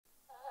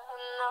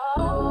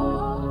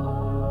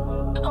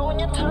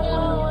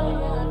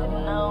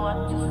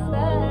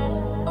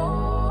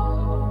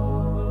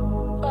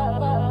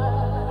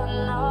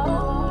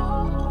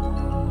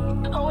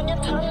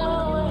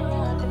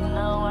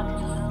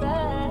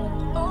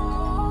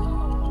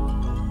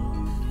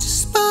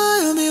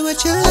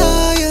with your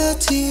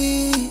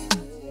loyalty.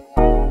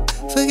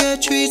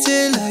 Forget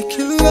treated like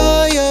your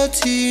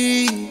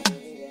royalty.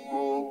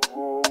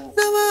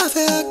 Never have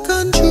you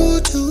gone true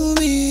to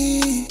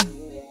me.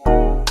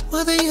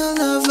 More than your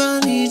love,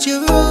 I need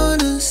your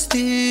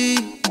honesty.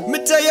 Me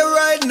tell you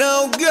right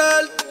now,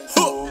 girl,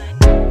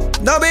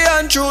 don't be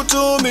untrue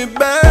to me,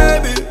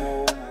 baby.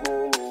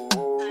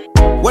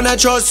 When that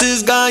trust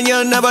is gone,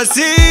 you'll never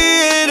see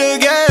it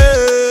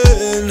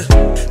again.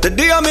 The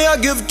deal me I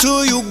give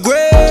to you,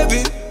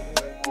 gravy.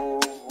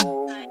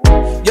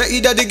 You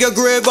either dig your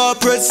grave or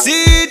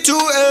proceed to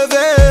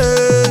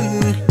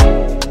heaven.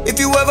 If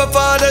you ever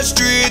fall the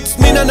streets,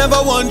 me I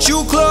never want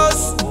you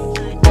close.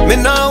 Me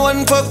not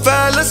one for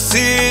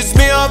fallacies,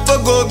 me off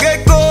for go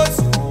get close.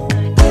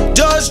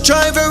 Just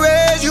try to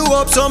raise you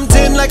up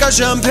something like a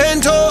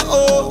champagne toast.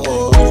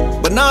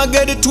 But now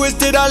get it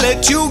twisted, I'll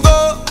let you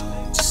go.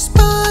 Just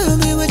spoil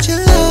me with your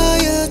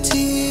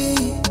loyalty.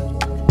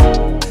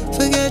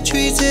 Forget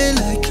treated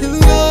like your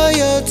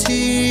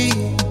royalty.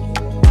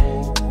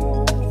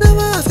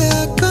 Never have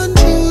you gone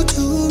true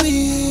to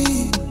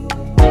me.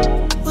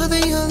 More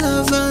than your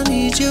love, I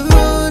need your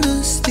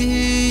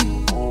honesty.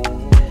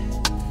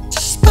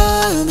 Just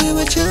spoil me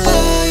with your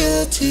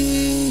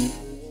loyalty.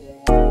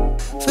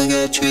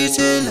 Forget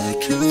treated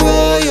like your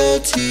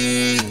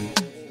royalty.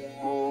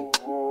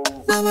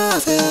 Never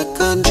have you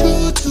gone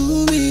true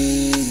to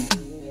me.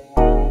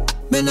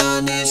 Me nah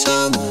need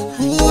someone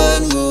who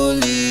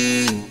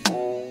unruly.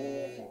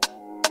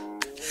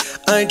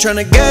 I ain't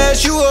tryna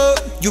gas you up.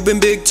 You been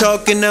big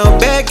talking, now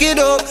back it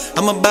up.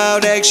 I'm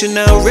about action,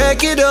 now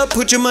rack it up.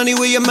 Put your money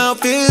where your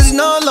mouth is.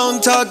 No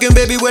long talking,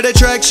 baby, with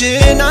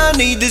attraction. I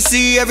need to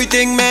see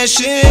everything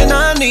mashing.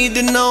 I need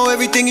to know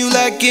everything you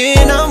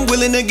lacking. I'm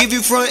willing to give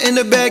you front and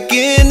the back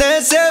end.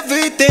 That's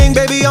everything,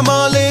 baby, I'm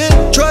all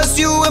in. Trust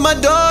you in my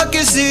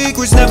darkest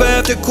secrets. Never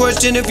have to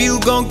question if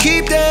you gon'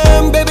 keep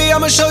them. Baby,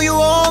 I'ma show you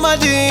all my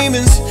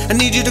demons. I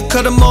need you to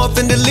cut them off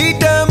and delete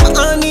them.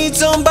 I need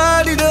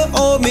somebody to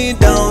hold me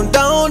down,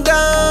 down,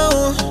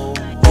 down.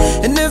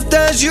 And if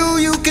that's you,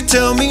 you can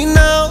tell me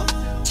now.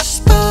 Just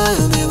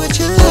spoil me with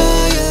your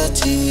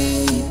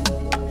loyalty.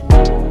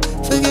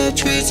 Forget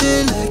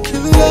treated like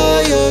your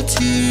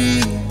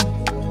royalty.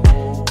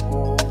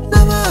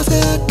 Never have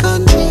you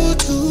gone true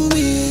to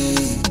me.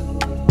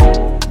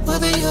 More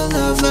than your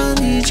love, I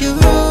need your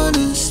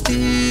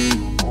honesty.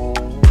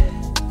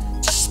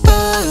 Just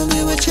spoil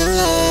me with your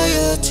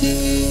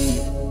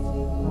loyalty.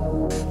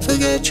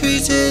 Forget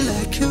treated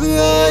like your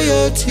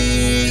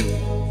royalty.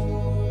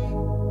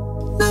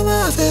 Never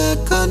have you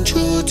gone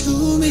true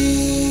to me.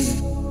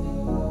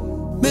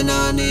 Me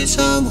nah need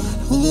someone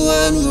who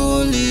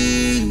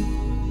unruly.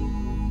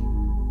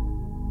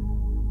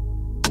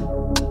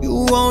 You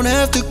won't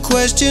have to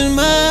question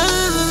my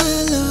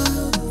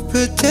love.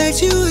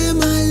 Protect you in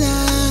my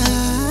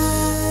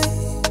life.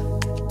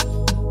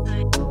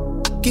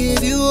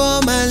 Give you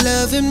all my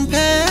love and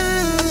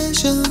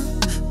passion.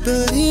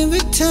 But in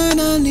return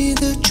I need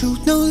the